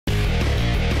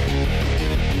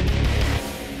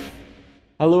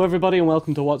Hello everybody and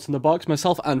welcome to What's in the Box.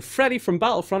 Myself and Freddy from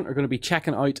Battlefront are going to be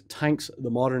checking out Tanks the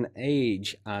Modern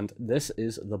Age, and this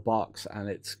is the box, and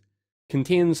it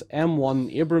contains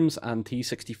M1 Abrams and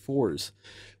T-64s,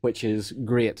 which is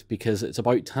great because it's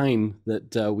about time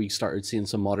that we started seeing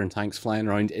some modern tanks flying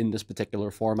around in this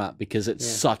particular format, because it's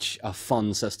such a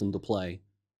fun system to play.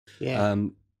 Yeah,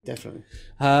 definitely.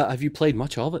 Have you played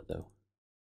much of it though?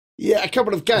 Yeah, a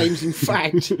couple of games. In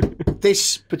fact,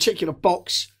 this particular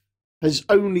box has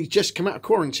only just come out of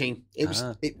quarantine.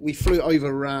 We flew it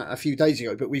over a few days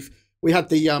ago, but we had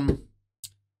the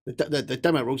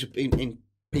demo rules in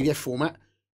PDF format.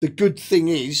 The good thing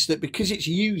is that because it's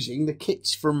using the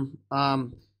kits from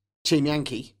Team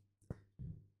Yankee.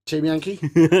 I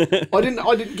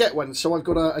didn't get one, so I've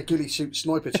got a ghillie suit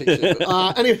sniper t-shirt.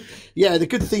 Anyway, yeah, the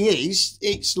good thing is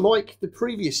it's like the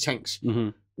previous tanks,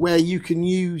 where you can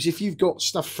use, if you've got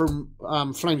stuff from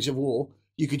Flames of War,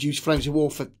 you could use Flames of War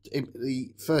for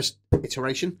the first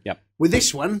iteration. Yep. With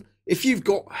this one, if you've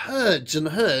got herds and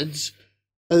herds,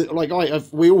 like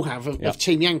we all have of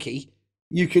Team Yankee,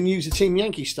 you can use the Team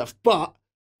Yankee stuff. But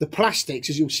the plastics,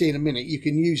 as you'll see in a minute, you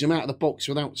can use them out of the box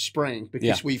without spraying,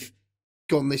 because we've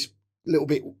gone this little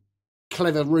bit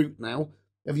clever route now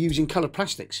of using coloured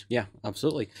plastics. Yeah,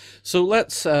 absolutely. So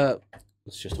let's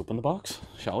just open the box,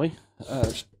 shall we?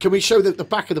 Can we show the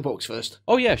back of the box first?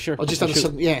 Oh yeah, sure. I'll just have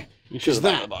because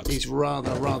that is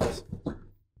rather.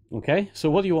 Okay, so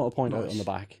what do you want to point out on the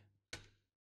back?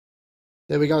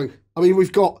 There we go. I mean,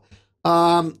 we've got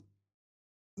the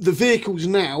vehicles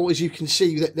now, as you can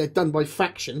see, that they're done by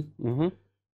faction,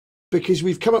 because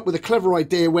we've come up with a clever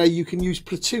idea where you can use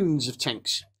platoons of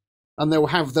tanks, and they'll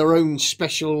have their own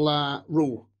special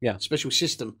rule, special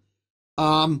system.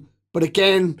 But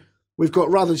again, we've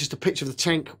got, rather than just a picture of the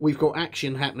tank, we've got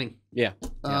action happening.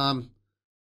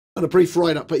 And a brief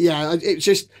write-up. But yeah, it's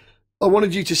just, I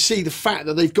wanted you to see the fact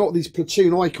that they've got these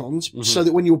platoon icons, so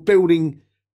that when you're building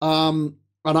an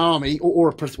army, or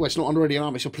a, well, it's not already an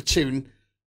army, it's a platoon,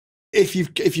 if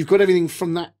you've got everything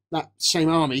from that same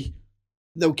army,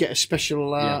 they'll get a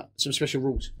special some special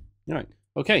rules. All right.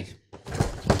 Okay.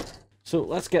 So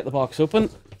let's get the box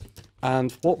open,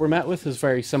 and what we're met with is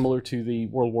very similar to the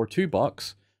World War II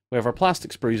box. We have our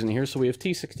plastic sprues in here, so we have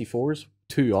T-64s,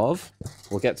 2 of.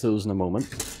 We'll get to those in a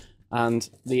moment. And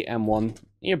the M1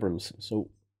 Abrams. So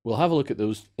we'll have a look at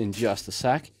those in just a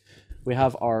sec. We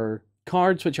have our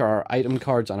cards, which are our item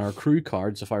cards and our crew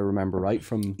cards, if I remember right,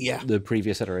 from the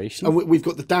previous iteration. And we've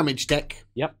got the damage deck.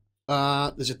 Yep.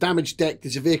 There's a damage deck,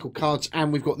 there's a vehicle cards,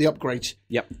 and we've got the upgrades.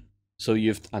 Yep. So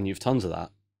you've tons of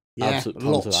that. Yeah, absolutely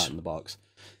tons of that in the box.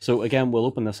 So again, we'll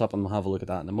open this up and we'll have a look at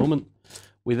that in a moment.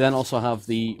 We then also have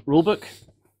the rulebook,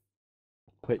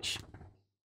 which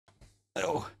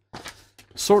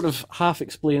sort of half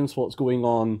explains what's going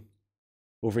on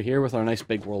over here with our nice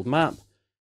big world map.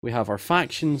 We have our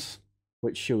factions,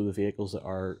 which show the vehicles that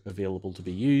are available to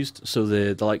be used. So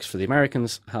the likes for the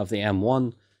Americans have the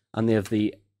M1, and they have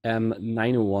the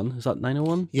M901. Is that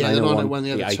 901? Yeah, the 901, the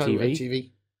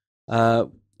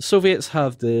ITV. Soviets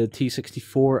have the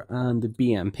T-64 and the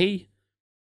BMP.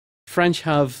 French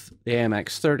have the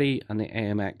AMX-30 and the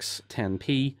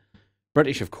AMX-10P.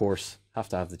 British, of course, have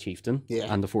to have the Chieftain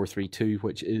and the 432,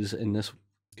 which is in this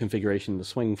configuration the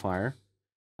swing fire.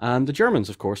 And the Germans,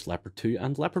 of course, Leopard 2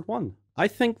 and Leopard 1. I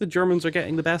think the Germans are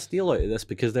getting the best deal out of this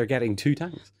because they're getting 2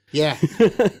 tanks. Yeah.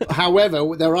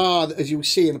 However, there are, as you'll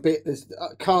see in a bit, there's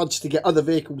cards to get other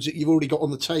vehicles that you've already got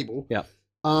on the table. Yeah.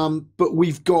 But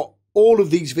we've got, all of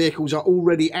these vehicles are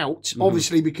already out,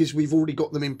 obviously, because we've already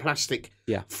got them in plastic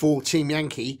for Team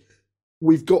Yankee.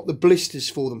 We've got the blisters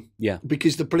for them. Yeah.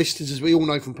 Because the blisters, as we all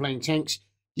know from playing tanks,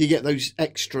 you get those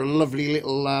extra lovely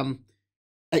little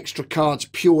extra cards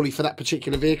purely for that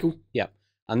particular vehicle. Yeah.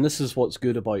 And this is what's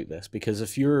good about this, because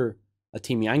if you're a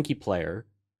Team Yankee player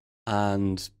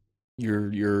and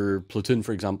your platoon,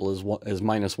 for example, is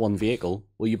 -1 vehicle,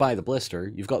 well, you buy the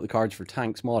blister, you've got the cards for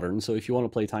Tanks Modern, so if you want to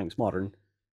play Tanks Modern,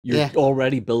 you're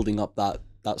already building up that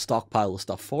stockpile of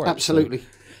stuff for it. Absolutely.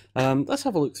 So, let's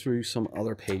have a look through some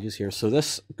other pages here. So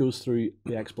this goes through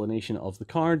the explanation of the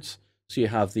cards. So you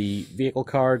have the vehicle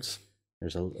cards.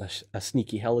 There's a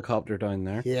sneaky helicopter down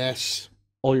there. Yes.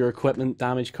 All your equipment,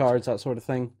 damage cards, that sort of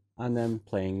thing. And then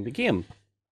playing the game.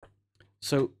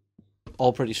 So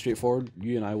all pretty straightforward.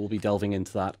 You and I will be delving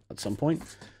into that at some point.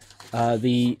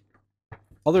 The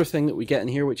other thing that we get in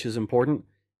here, which is important,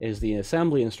 is the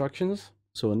assembly instructions.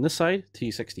 So on this side,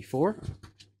 T-64,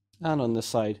 and on this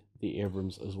side, the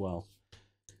Abrams as well.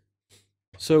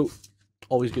 So,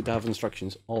 always good to have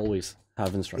instructions. Always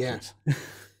have instructions. Yeah.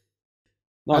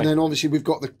 And then obviously we've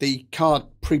got the card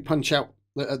pre-punch out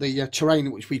the terrain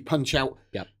in which we punch out.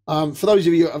 Yep. For those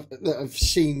of you that have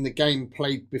seen the game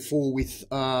played before with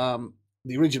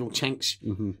the original tanks,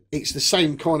 it's the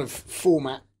same kind of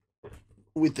format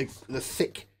with the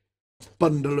thick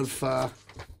bundle of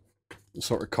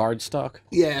sort of card stock.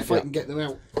 Yeah, if I can get them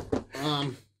out,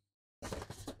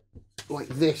 like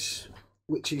this,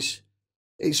 which is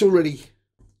it's already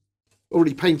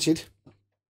painted.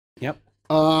 Yep.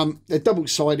 They're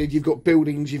double-sided. You've got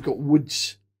buildings, you've got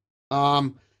woods,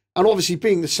 and obviously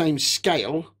being the same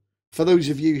scale. For those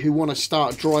of you who want to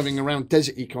start driving around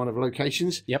deserty kind of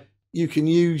locations, yep, you can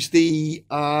use the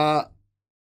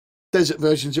desert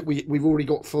versions that we've already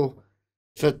got for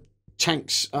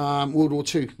tanks, World War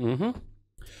II.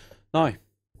 Now,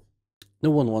 no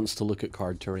one wants to look at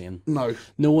card terrain. No.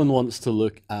 No one wants to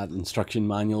look at instruction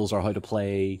manuals or how to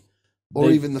play. Or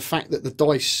even the fact that the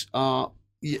dice are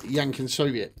Yankee and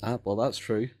Soviet. Ah, well, that's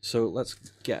true. So let's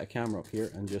get a camera up here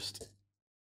and just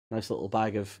nice little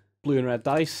bag of blue and red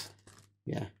dice.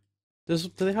 Yeah. Do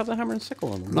they have the hammer and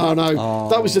sickle on them? No, no. Oh.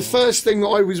 That was the first thing that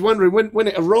I was wondering when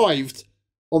it arrived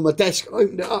on my desk. I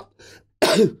opened it up.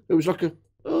 It was like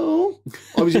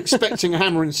I was expecting a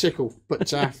hammer and sickle,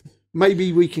 but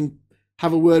maybe we can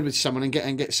have a word with someone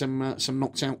and get some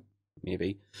knocked out.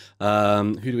 Maybe.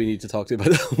 Who do we need to talk to about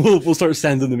that? We'll start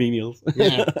sending them emails.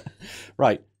 Yeah.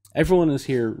 Right. Everyone is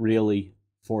here really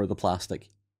for the plastic,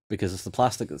 because it's the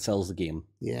plastic that sells the game.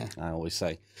 Yeah. I always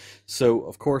say. So,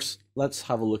 of course, let's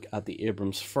have a look at the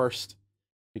Abrams first,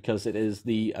 because it is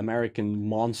the American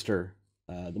monster,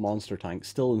 the monster tank,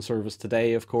 still in service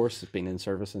today, of course. It's been in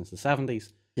service since the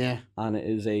 70s. Yeah. And it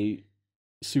is a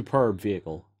superb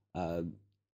vehicle.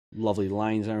 Lovely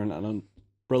lines and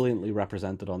brilliantly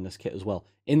represented on this kit as well,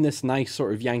 in this nice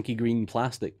sort of Yankee green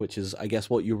plastic, which is, I guess,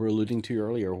 what you were alluding to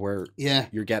earlier, where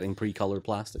you're getting pre-colored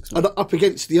plastics. And up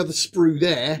against the other sprue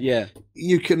there,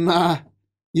 you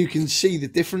can see the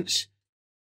difference.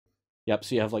 Yep,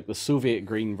 so you have like the Soviet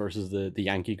green versus the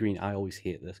Yankee green. I always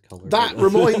hate this color. That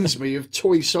reminds me of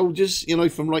toy soldiers,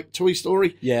 from like Toy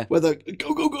Story. Yeah. Where they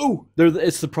go, go, go.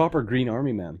 It's the proper Green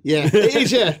Army men. Yeah, it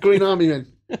is, yeah. Green Army men.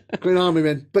 Green Army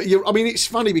men. But it's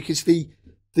funny because the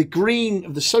green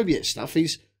of the Soviet stuff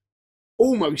is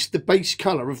almost the base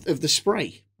colour of the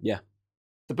spray. Yeah.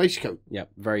 The base coat. Yeah,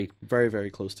 very, very, very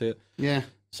close to it. Yeah.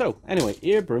 So, anyway,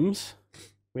 Abrams,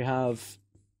 we have,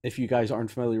 if you guys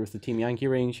aren't familiar with the Team Yankee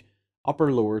range,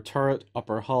 upper, lower turret,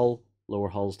 upper hull, lower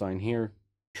hull's down here,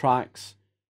 tracks,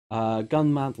 gun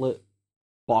mantlet,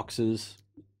 boxes,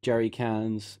 jerry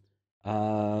cans.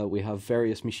 We have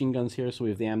various machine guns here. So we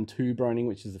have the M2 Browning,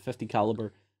 which is the 50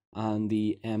 caliber, and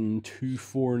the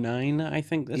M249, I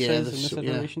think this is in this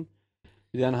iteration.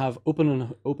 You then have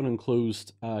open and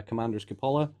closed Commander's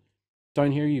Cupola.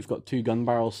 Down here you've got two gun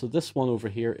barrels. So this one over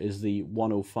here is the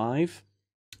 105,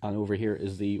 and over here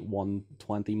is the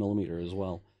 120mm as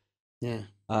well. Yeah.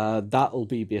 That'll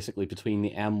be basically between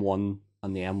the M1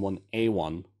 and the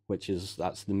M1A1,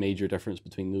 that's the major difference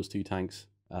between those two tanks,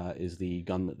 is the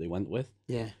gun that they went with.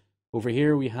 Yeah. Over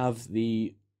here we have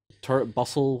the turret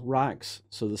bustle racks,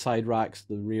 so the side racks,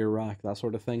 the rear rack, that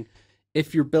sort of thing.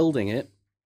 If you're building it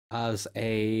as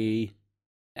a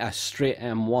straight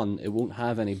M1, it won't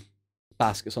have any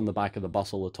baskets on the back of the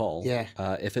bustle at all. Yeah.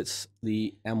 If it's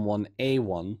the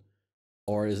M1A1,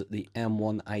 or is it the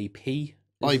M1IP?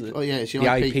 It's the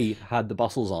IP had the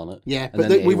bustles on it. Yeah,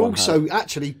 but we've also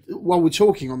actually, while we're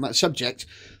talking on that subject,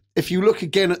 if you look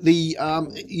again at the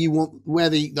where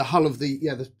the hull of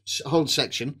the hull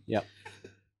section,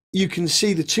 you can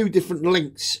see the two different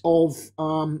lengths of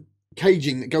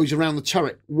caging that goes around the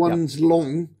turret. One's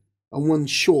long and one's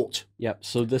short. Yep.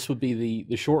 So this would be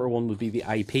the shorter one would be the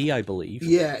IP, I believe.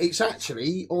 Yeah, it's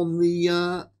actually on the.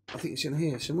 I think it's in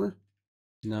here somewhere.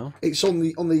 No, it's on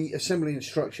the assembly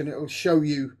instruction. It'll show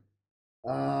you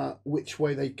which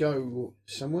way they go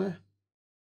somewhere.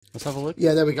 Let's have a look.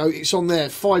 Yeah, there we go. It's on there,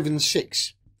 5 and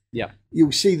 6. Yeah,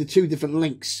 you'll see the two different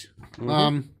links.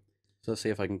 So let's see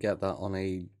if I can get that on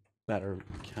a better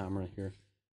camera here.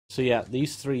 So yeah,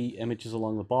 these three images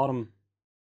along the bottom,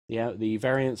 the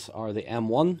variants are the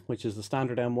M1, which is the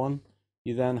standard M1.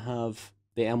 You then have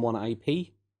the M1 IP,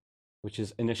 which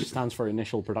is stands for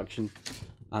initial production.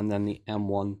 And then the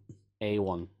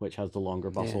M1A1, which has the longer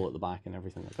bustle at the back and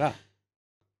everything like that.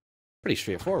 Pretty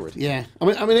straightforward. Yeah, I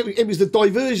mean, it was the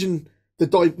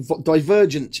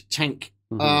divergent tank.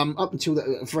 Up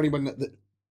until for anyone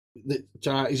that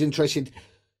is interested,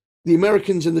 the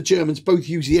Americans and the Germans both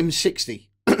use the M60,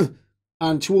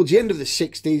 and towards the end of the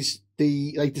 60s,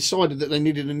 they decided that they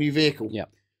needed a new vehicle. Yeah.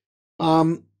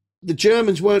 The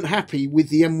Germans weren't happy with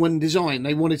the M1 design;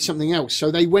 they wanted something else,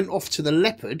 so they went off to the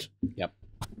Leopard. Yep.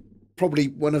 probably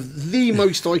one of the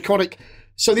most iconic.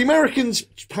 So the Americans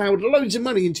plowed loads of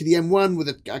money into the M1 with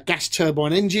a gas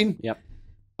turbine engine. Yep.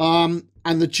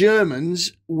 And the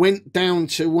Germans went down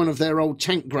to one of their old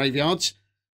tank graveyards,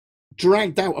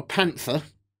 dragged out a Panther,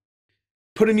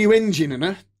 put a new engine in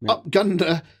her, upgunned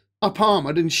her,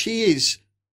 up-armoured, and she is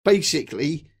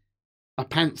basically a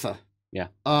Panther. Yeah.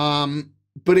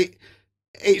 But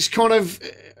it's kind of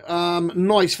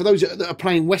nice for those that are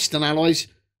playing Western allies.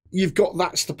 You've got,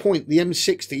 that's the point, the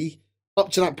M60. Up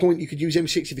to that point, you could use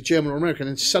M60 for German or American,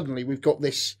 and suddenly we've got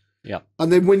this. Yeah. And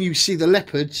then when you see the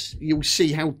Leopards, you'll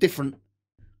see how different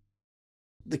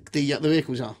the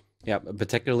vehicles are. Yeah,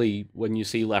 particularly when you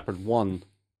see Leopard 1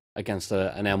 against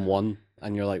an M1,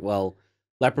 and you're like, well,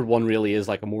 Leopard 1 really is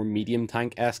like a more medium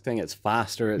tank-esque thing. It's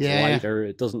faster, it's lighter.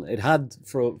 It doesn't. It had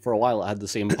for a while. It had the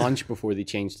same punch before they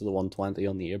changed to the 120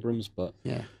 on the Abrams, but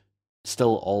yeah,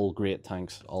 still all great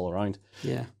tanks all around.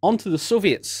 Yeah. On to the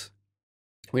Soviets.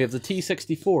 We have the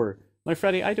T-64. Now,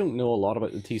 Freddy, I don't know a lot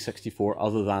about the T-64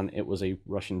 other than it was a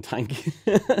Russian tank.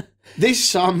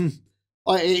 This in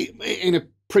a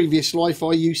previous life,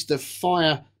 I used to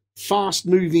fire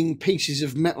fast-moving pieces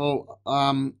of metal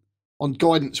on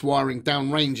guidance wiring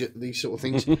downrange at these sort of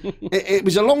things. It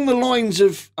was along the lines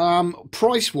of,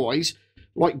 price-wise,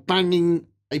 like banging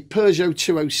a Peugeot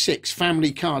 206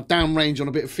 family car downrange on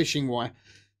a bit of fishing wire.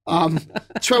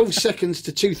 12 seconds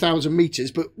to 2,000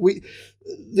 meters. But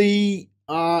the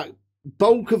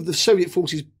bulk of the Soviet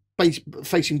forces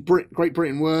facing Great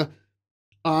Britain were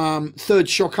Third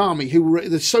Shock Army, who were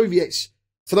the Soviets.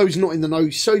 For those not in the know,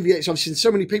 Soviets, I've seen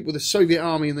so many people with the Soviet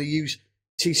Army and they use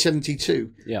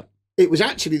T-72. Yeah. It was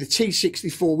actually the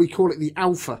T-64. We call it the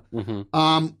Alpha.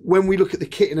 Mm-hmm. When we look at the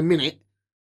kit in a minute,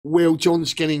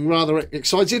 John's getting rather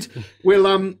excited.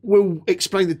 We'll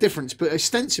explain the difference, but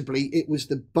ostensibly it was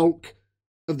the bulk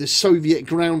of the Soviet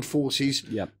ground forces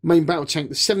main battle tank.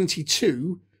 The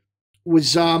 72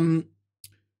 was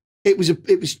it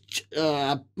was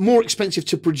more expensive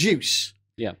to produce.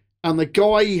 Yeah. And the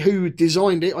guy who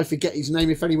designed it, I forget his name.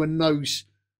 If anyone knows,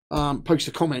 post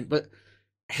a comment. But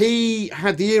he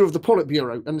had the ear of the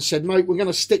Politburo and said, "No, we're going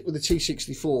to stick with the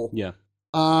T-64." Yeah.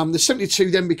 The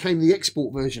 72 then became the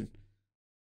export version.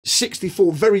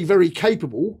 64, very, very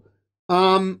capable.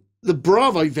 The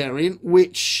Bravo variant,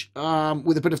 which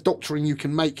with a bit of doctoring you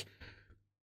can make,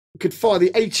 could fire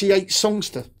the 88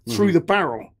 Songster through the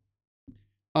barrel.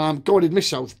 Guided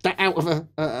missiles. That out of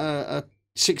a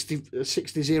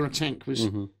 60s era tank was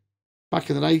back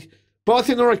in the day. But I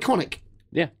think they're iconic.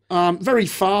 Yeah. Very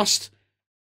fast.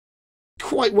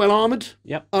 Quite well armoured.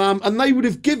 Yep. And they would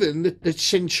have given the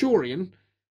Centurion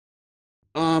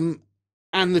and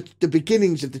the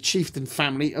beginnings of the chieftain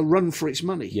family a run for its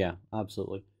money. Yeah,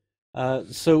 absolutely.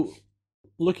 So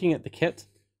looking at the kit,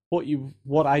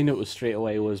 what I noticed straight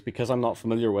away was, because I'm not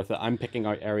familiar with it, I'm picking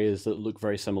out areas that look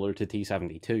very similar to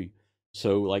T-72.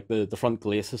 So like the front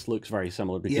glacis looks very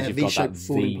similar because you've got that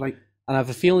V. Plate. And I have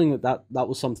a feeling that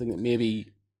was something that maybe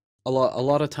a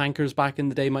lot of tankers back in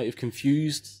the day might have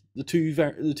confused the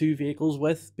two vehicles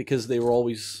with, because they were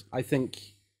always, I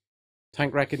think,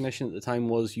 tank recognition at the time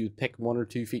was you'd pick one or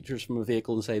two features from a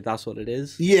vehicle and say that's what it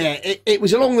is. Yeah, it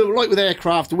was along the, like with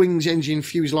aircraft, wings, engine,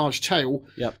 fuselage, tail.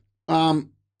 Yep.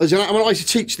 As I used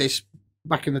to teach this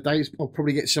back in the days, I'll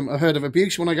probably get a herd of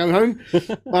abuse when I go home.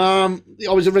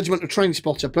 I was a regimental train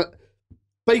spotter, but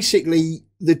basically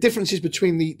the differences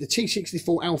between the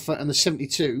T-64 Alpha and the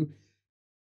 72,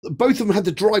 both of them had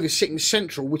the driver sitting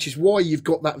central, which is why you've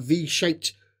got that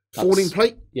V-shaped fawning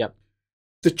plate. Yep.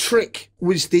 The trick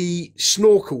was the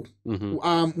snorkel.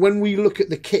 Mm-hmm. When we look at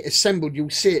the kit assembled, you'll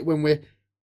see it when we're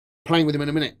playing with them in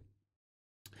a minute.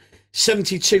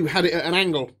 72 had it at an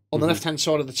angle on the left-hand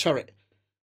side of the turret,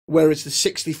 whereas the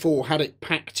 64 had it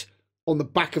packed on the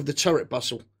back of the turret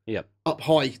bustle. Yep. Up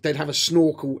high, they'd have a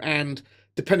snorkel and,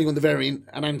 depending on the variant,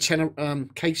 an antenna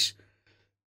case.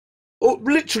 Or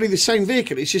literally the same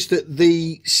vehicle. It's just that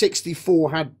the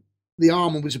 64 had, the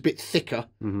armour was a bit thicker.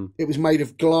 Mm-hmm. It was made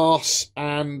of glass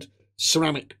and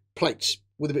ceramic plates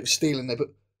with a bit of steel in there,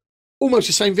 but almost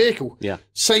the same vehicle. Yeah.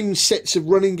 Same sets of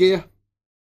running gear.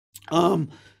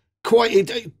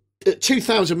 Quite at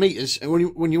 2,000 meters, and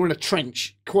when you're in a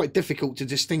trench, quite difficult to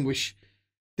distinguish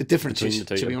the differences.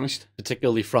 To be honest,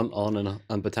 particularly front on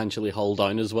and potentially hull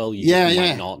down as well. You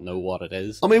might not know what it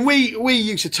is. I mean, we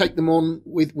used to take them on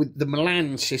with the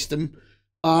Milan system,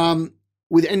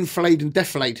 with enfilade and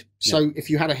defilade. So if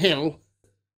you had a hill,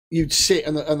 you'd sit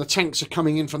and the tanks are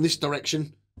coming in from this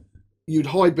direction. You'd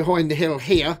hide behind the hill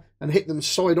here and hit them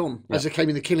side on as they came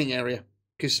in the killing area,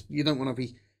 because you don't want to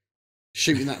be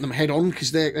shooting at them head on,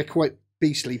 because they're quite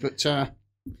beastly. But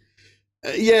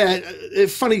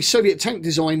funny Soviet tank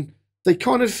design. They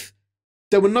kind of,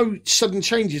 there were no sudden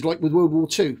changes like with World War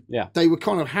Two. Yeah. They were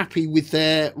kind of happy with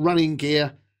their running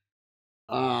gear,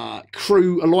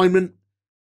 crew alignment.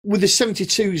 With the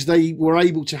 72s, they were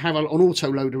able to have an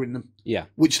auto loader in them. Yeah.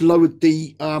 Which lowered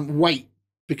the weight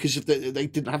because of they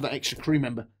didn't have that extra crew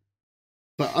member.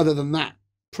 But other than that,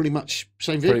 pretty much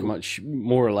same vehicle. Pretty much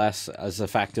more or less as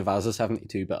effective as a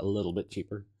 72, but a little bit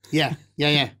cheaper. Yeah.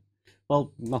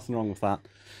 Well, nothing wrong with that.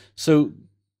 So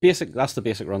that's the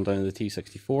basic rundown of the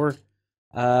T-64.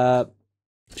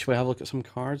 Should we have a look at some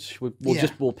cards?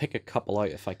 We'll pick a couple out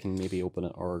if I can maybe open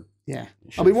it, or yeah.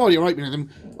 I mean, while you're opening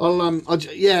them,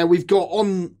 we've got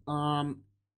on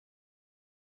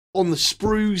the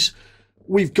sprues,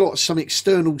 we've got some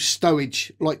external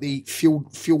stowage like the fuel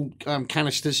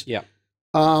canisters. Yeah.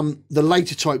 The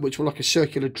later type, which were like a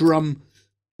circular drum.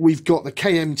 We've got the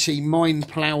KMT mine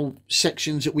plow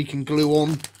sections that we can glue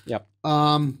on. Yep.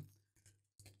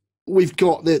 We've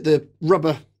got the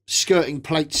rubber skirting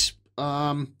plates.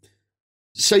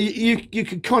 So you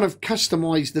can kind of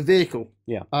customize the vehicle.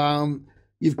 Yeah.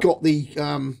 You've got the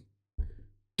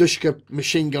Dushka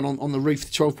machine gun on the roof,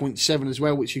 the 12.7 as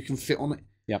well, which you can fit on it.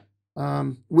 Yep.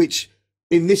 Which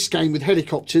in this game with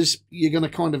helicopters you're going to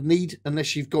kind of need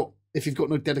if you've got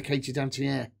no dedicated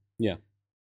anti-air. Yeah.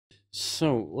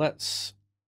 So let's.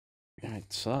 Right,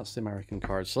 so that's the American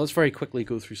cards. So let's very quickly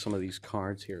go through some of these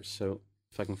cards here. So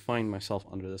if I can find myself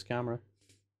under this camera.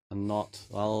 And not,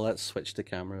 well, let's switch the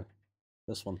camera.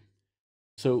 This one.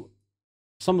 So,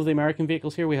 some of the American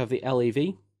vehicles here, we have the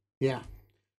LAV. Yeah.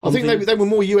 I think they were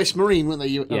more US Marine, weren't they?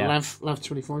 Yeah. LAV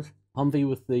 25. Humvee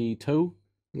with the tow.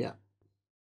 Yeah.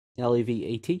 LAV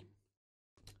 80.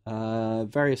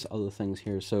 Various other things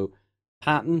here. So,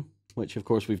 Patton, which of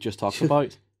course we've just talked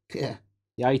about. Yeah.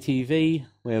 The ITV,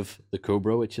 we have the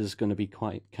Cobra, which is going to be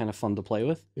kind of fun to play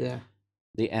with. Yeah.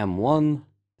 The M1,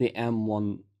 the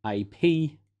M1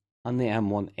 IP, and the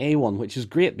M1A1, which is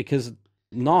great because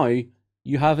now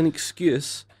you have an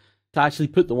excuse to actually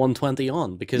put the 120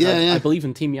 on. Because I believe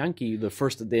in Team Yankee,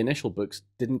 the initial books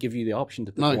didn't give you the option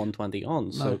to put the 120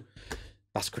 on. So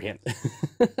that's great.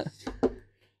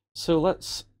 So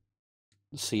let's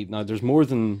see. Now there's more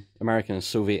than American and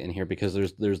Soviet in here because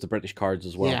there's the British cards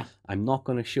as well. Yeah. I'm not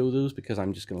going to show those because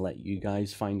I'm just going to let you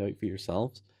guys find out for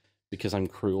yourselves because I'm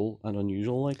cruel and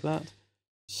unusual like that.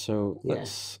 So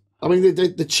let's. I mean,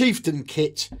 the Chieftain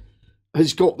kit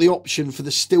has got the option for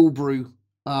the Still Brew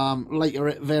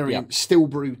later variant, Still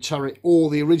Brew turret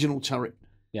or the original turret.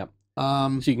 Yep.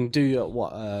 So you can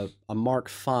do a Mark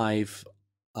 5,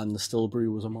 and the Still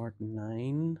Brew was a Mark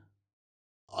 9.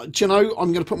 Do you know?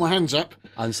 I'm going to put my hands up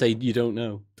and say you don't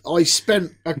know. I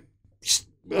spent a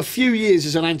few years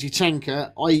as an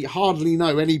anti-tanker. I hardly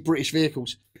know any British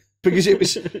vehicles. Because it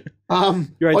was...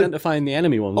 You're identifying the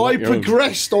enemy one. I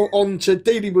progressed on to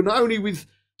dealing with not only with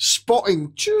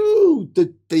spotting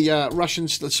the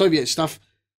Russians, the Soviet stuff,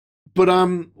 but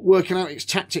working out its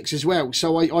tactics as well.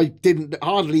 So I didn't...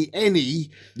 Hardly any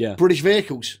British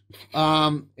vehicles.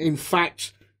 In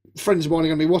fact, friends of mine are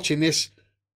going to be watching this.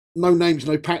 No names,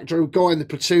 no pack drill. Guy in the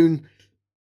platoon.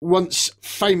 Once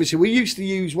famously... We used to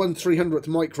use 1/300th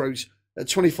micros at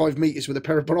 25 metres with a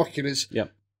pair of binoculars.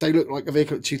 Yep. They look like a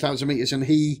vehicle at 2,000 meters, and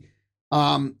he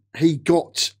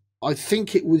got, I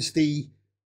think it was the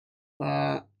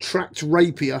tracked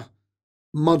Rapier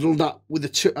muddled up with a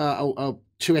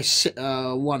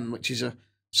 2S1, which is a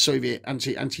Soviet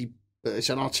it's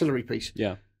an artillery piece.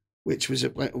 Yeah, which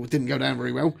didn't go down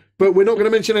very well. But we're not going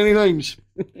to mention any names.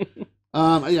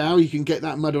 How you can get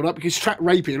that muddled up because tracked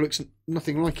Rapier looks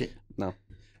nothing like it. No,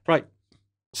 right.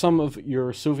 Some of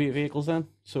your Soviet vehicles then.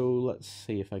 So let's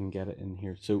see if I can get it in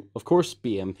here. So, of course,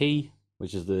 BMP,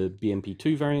 which is the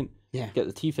BMP2 variant. Yeah. Get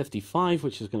the T-55,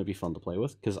 which is going to be fun to play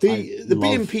with. Because the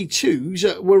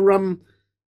BMP2s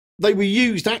were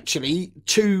used actually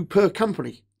 2 per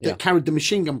company that carried the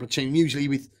machine gun platoon, usually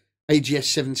with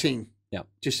AGS-17. Yeah.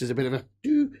 Just as a bit of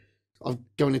I'm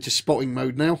going into spotting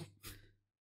mode now.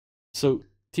 So,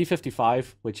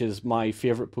 T-55, which is my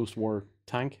favourite post-war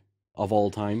tank of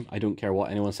all time. I don't care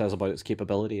what anyone says about its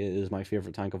capability. It is my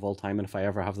favorite tank of all time, and if I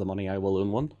ever have the money, I will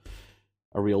own one.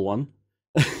 A real one.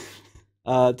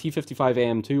 T-55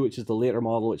 AM2, which is the later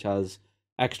model, which has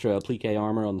extra applique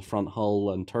armor on the front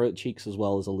hull and turret cheeks, as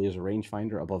well as a laser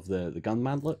rangefinder above the gun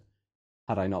mantlet.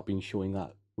 Had I not been showing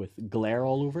that with glare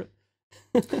all over it.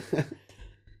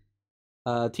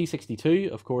 T-62,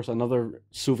 of course, another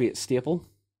Soviet staple.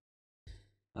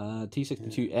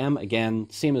 T-62M, again,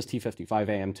 same as T-55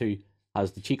 AM2,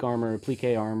 has the cheek armor,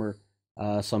 applique armor,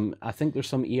 I think there's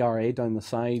some ERA down the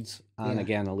sides, and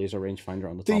again, a laser rangefinder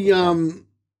on the top.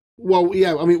 Well,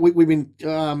 yeah. I mean, we've been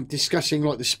discussing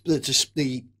like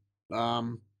the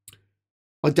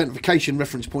identification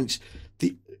reference points.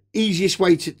 The easiest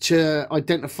way to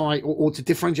identify or to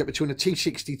differentiate between a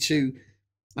T-62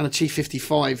 and a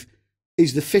T-55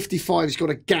 is the 55's got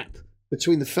a gap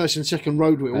between the first and second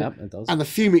road wheel, Yep, it does. and the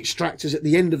fume extractor's at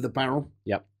the end of the barrel.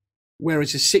 Yep.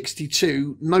 Whereas a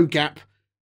 62, no gap,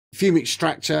 fume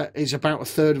extractor is about a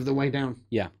third of the way down.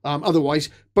 Yeah. Otherwise,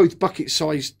 both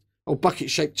bucket-sized or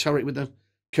bucket-shaped turret with the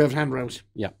curved handrails.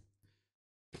 Yeah.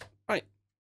 Right.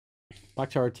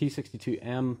 Back to our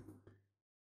T-62M,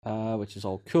 which is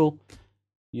all cool.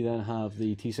 You then have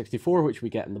the T-64, which we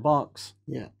get in the box.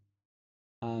 Yeah.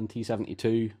 And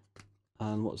T-72.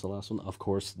 And what was the last one? Of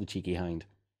course, the Cheeky Hind.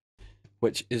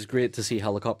 Which is great to see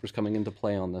helicopters coming into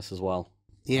play on this as well.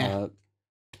 Yeah.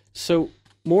 So,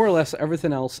 more or less,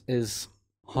 everything else is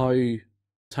how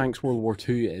Tanks World War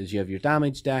II is. You have your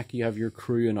damage deck, you have your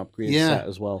crew and upgrade set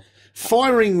as well.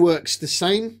 Firing works the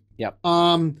same. Yep.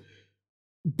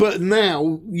 But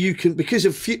now you can, because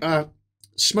of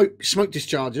smoke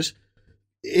discharges,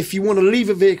 if you want to leave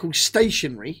a vehicle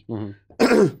stationary,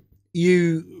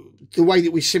 the way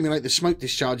that we simulate the smoke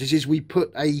discharges is we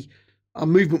put a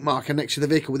movement marker next to the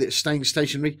vehicle with it staying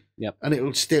stationary. Yep. And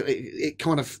it'll still it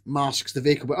kind of masks the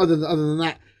vehicle. But other than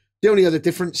that, the only other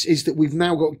difference is that we've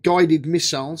now got guided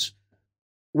missiles,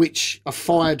 which are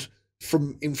fired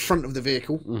from in front of the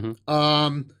vehicle.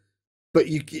 But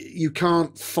you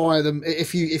can't fire them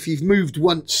if you've moved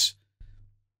once,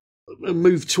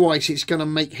 moved twice. It's going to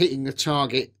make hitting the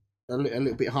target a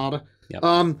little bit harder. Yep.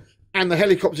 And the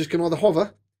helicopters can either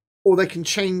hover or they can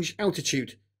change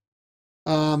altitude.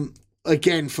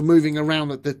 Again, for moving around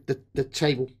the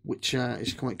table, which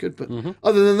is quite good. But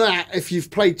other than that, if you've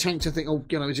played tanks and think, oh,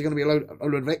 you know, is it going to be a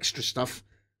load of extra stuff?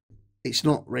 It's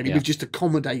not really. Yeah. We've just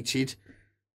accommodated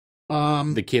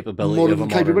the capability modern of a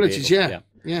capabilities. vehicle.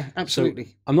 Yeah, absolutely.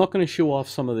 So, I'm not going to show off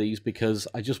some of these because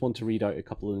I just want to read out a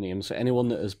couple of the names. So anyone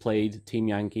that has played Team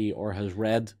Yankee or has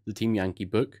read the Team Yankee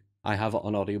book, I have it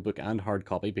on audiobook and hard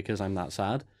copy because I'm that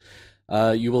sad.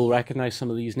 You will recognize some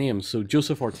of these names. So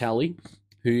Joseph Ortelli,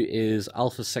 who is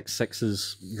Alpha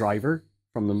 66's driver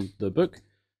from the book.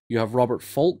 You have Robert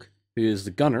Falk, who is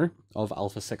the gunner of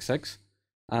Alpha 66.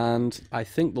 And I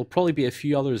think there'll probably be a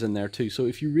few others in there too. So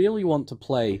if you really want to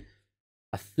play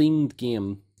a themed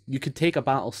game, you could take a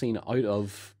battle scene out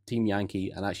of Team Yankee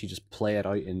and actually just play it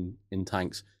out in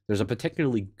tanks. There's a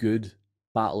particularly good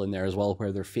battle in there as well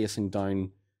where they're facing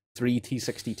down 3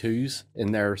 T-62s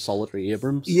in their solitary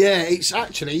Abrams. Yeah, it's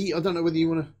actually, I don't know whether you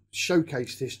want to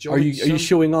showcase this, John. Are you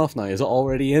showing off now? Is it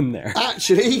already in there?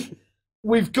 Actually,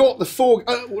 we've got the four,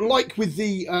 like with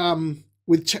the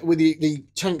the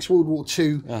Tanks World War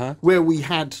II, where we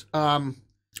had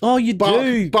oh, you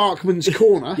do Barkman's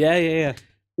Corner. Yeah.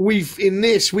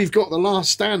 We've got the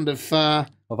last stand of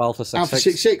Alpha 66. Alpha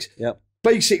 66. Yep.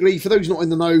 Basically, for those not in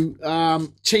the know,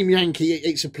 Team Yankee,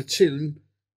 it's a platoon,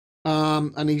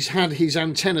 and he's had his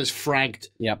antennas fragged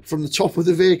from the top of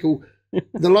the vehicle.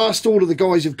 The last order the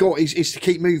guys have got is to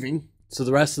keep moving. So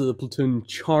the rest of the platoon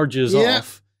charges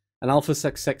off, and Alpha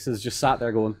 66 is just sat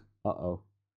there going, uh-oh.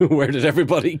 Where did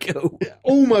everybody go?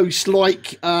 Almost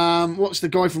like, what's the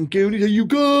guy from Goonies? You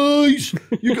guys!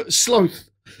 You got Sloth.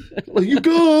 You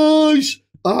guys!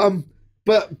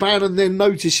 But Bannon then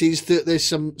notices that there's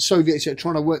some Soviets that are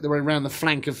trying to work their way around the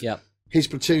flank of his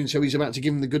platoon, so he's about to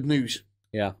give him the good news.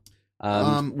 Yeah.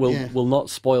 We'll not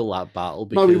spoil that battle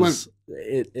because we won't.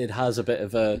 It has a bit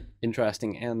of a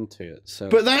interesting end to it. So,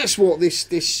 but that's what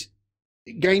this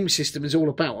game system is all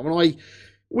about. I mean,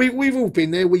 we've all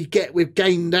been there. We've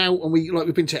gamed out, and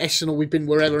we've been to Essen or we've been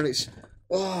wherever, and it's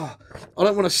I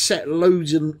don't want to set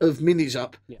loads of minis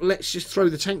up. Yeah. Let's just throw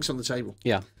the tanks on the table.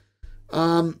 Yeah.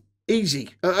 Easy.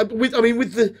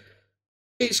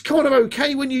 It's kind of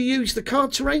okay when you use the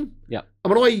card terrain. Yeah. I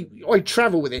mean, I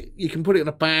travel with it. You can put it in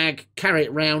a bag, carry it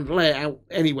around, lay it out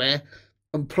anywhere,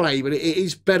 and play. But it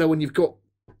is better when you've got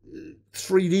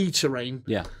 3D terrain.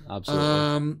 Yeah,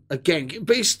 absolutely. Again,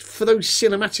 but it's for those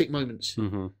cinematic moments.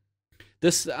 Mm-hmm.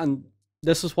 This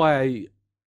is why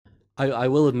I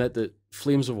will admit that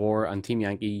Flames of War and Team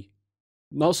Yankee,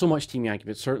 not so much Team Yankee,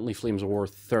 but certainly Flames of War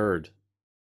 3rd,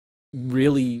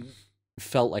 really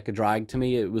felt like a drag to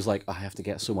me. It was like, I have to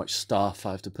get so much stuff,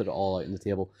 I have to put it all out on the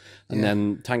table. And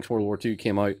then Tanks World War II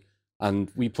came out, and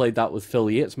we played that with Phil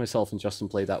Yates. Myself and Justin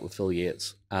played that with Phil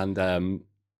Yates. And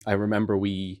I remember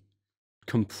we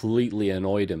completely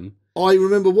annoyed him. I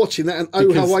remember watching that,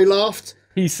 and how I laughed.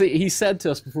 He said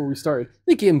to us before we started,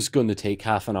 the game's going to take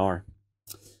half an hour.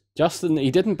 Justin,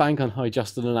 he didn't bank on how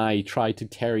Justin and I tried to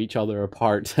tear each other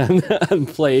apart and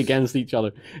play against each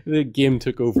other. The game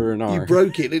took over an hour. You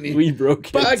broke it, didn't you? We broke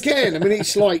it. But again, I mean,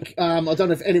 it's like I don't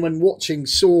know if anyone watching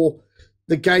saw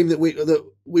the game that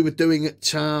we were doing at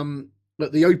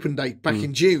the open day back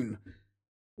in June,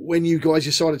 when you guys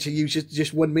decided to use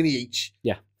just 1 mini each.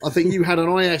 Yeah, I think you had an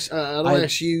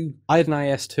ISU. I had an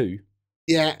IS2.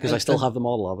 Yeah, because I still have the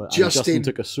model of it. Justin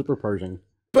took a Super Pershing.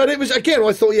 But it was, again,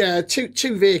 I thought, yeah,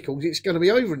 two vehicles, it's going to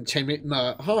be over in 10 minutes.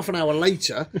 No, half an hour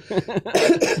later.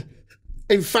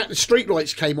 In fact, the street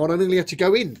lights came on. I nearly had to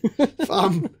go in.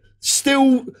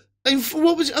 Still,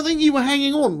 what was? I think you were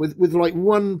hanging on with like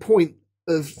 1 point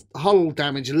of hull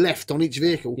damage left on each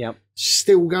vehicle. Yep.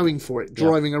 Still going for it,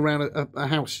 driving around a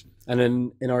house. And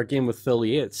in our game with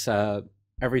Philly, it's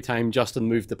every time Justin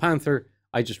moved the Panther,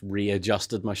 I just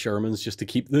readjusted my Shermans just to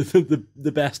keep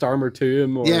the best armor to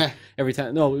him. Or every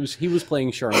time, no, he was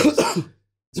playing Shermans.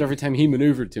 So every time he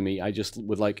maneuvered to me, I just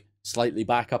would like slightly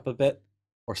back up a bit,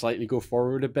 or slightly go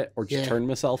forward a bit, or just turn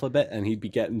myself a bit, and he'd be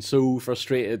getting so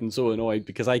frustrated and so annoyed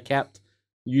because I kept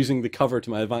using the cover to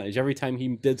my advantage. Every time he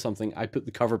did something, I put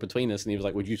the cover between us, and he was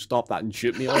like, "Would you stop that and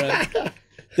shoot me already?"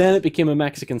 Then it became a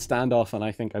Mexican standoff, and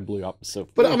I think I blew up. So,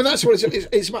 but I mean, that's what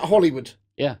it's about. Hollywood.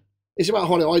 Yeah. It's about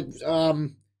Hollywood.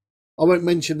 I won't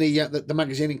mention the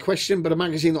magazine in question, but a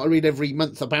magazine that I read every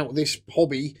month about this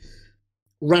hobby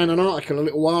ran an article a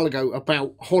little while ago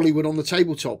about Hollywood on the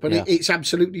tabletop, and it's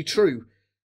absolutely true.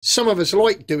 Some of us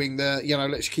like doing the,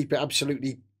 let's keep it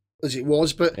absolutely as it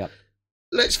was, but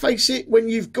let's face it, when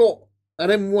you've got an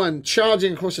M1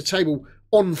 charging across the table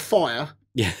on fire,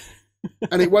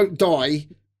 and it won't die,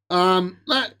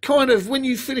 that kind of, when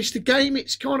you finish the game,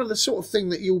 it's kind of the sort of thing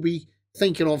that you'll be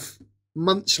thinking of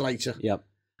months later. Yep.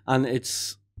 And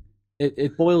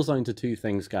it boils down to two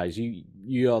things, guys.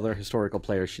 You other historical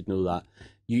players should know that.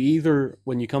 You either,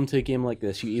 when you come to a game like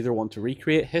this, you either want to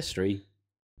recreate history,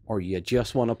 or you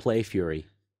just want to play Fury.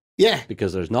 Yeah.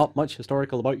 Because there's not much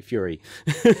historical about Fury.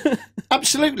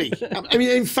 Absolutely. I mean,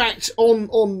 in fact,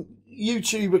 on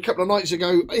YouTube a couple of nights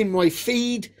ago, in my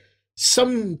feed,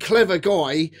 some clever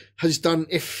guy has done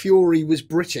If Fury Was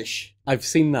British. I've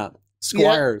seen that.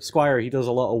 Squire, he does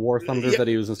a lot of War Thunder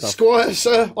videos and stuff. Squire,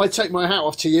 sir, I take my hat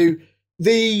off to you.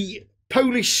 The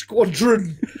Polish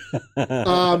squadron,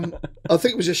 I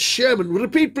think it was a Sherman.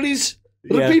 Repeat, please.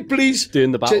 Repeat, please.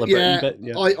 Doing the Battle of Britain bit.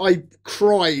 Yeah. I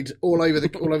cried all over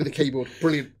the keyboard.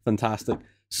 Brilliant. Fantastic.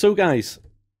 So, guys,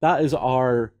 that is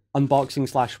our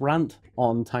unboxing / rant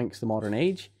on Tanks the Modern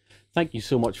Age. Thank you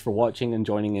so much for watching and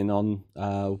joining in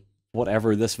on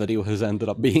whatever this video has ended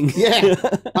up being. Yeah.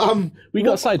 We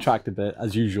got sidetracked a bit,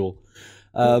 as usual.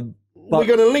 But we're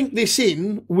going to link this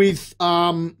in with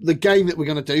the game that we're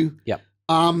going to do. Yep.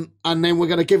 And then we're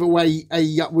going to give away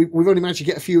we've only managed to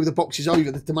get a few of the boxes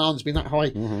over. The demand's been that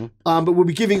high. But we'll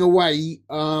be giving away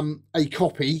a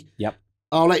copy. Yep.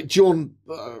 I'll let John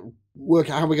work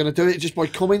out how we're going to do it, just by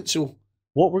comments or...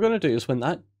 What we're going to do is when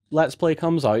that Let's Play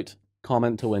comes out,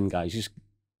 comment to win, guys. Just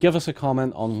give us a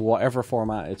comment on whatever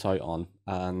format it's out on,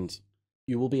 and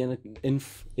you will be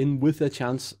in with a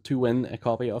chance to win a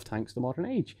copy of Tanks the Modern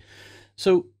Age.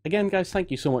 So, again, guys,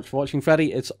 thank you so much for watching.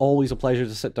 Freddy, it's always a pleasure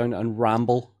to sit down and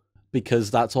ramble,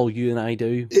 because that's all you and I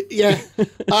do. Yeah.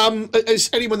 As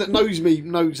anyone that knows me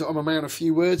knows that I'm a man of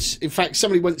few words. In fact,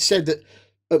 somebody once said that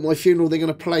at my funeral they're going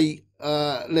to play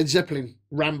Led Zeppelin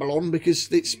Ramble On, because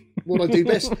it's what I do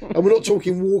best. And we're not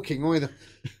talking walking either.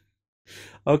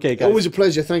 Okay, guys. Always a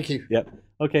pleasure. Thank you. Yep.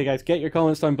 Okay, guys, get your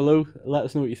comments down below. Let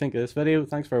us know what you think of this video.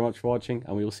 Thanks very much for watching,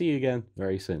 and we will see you again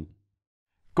very soon.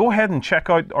 Go ahead and check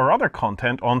out our other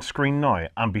content on screen now,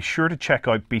 and be sure to check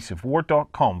out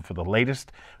beastsofwar.com for the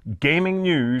latest gaming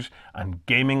news and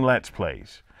gaming Let's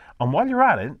Plays. And while you're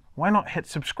at it, why not hit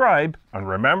subscribe, and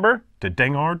remember to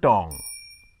ding our dong.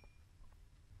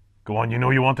 Go on, you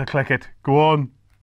know you want to click it. Go on.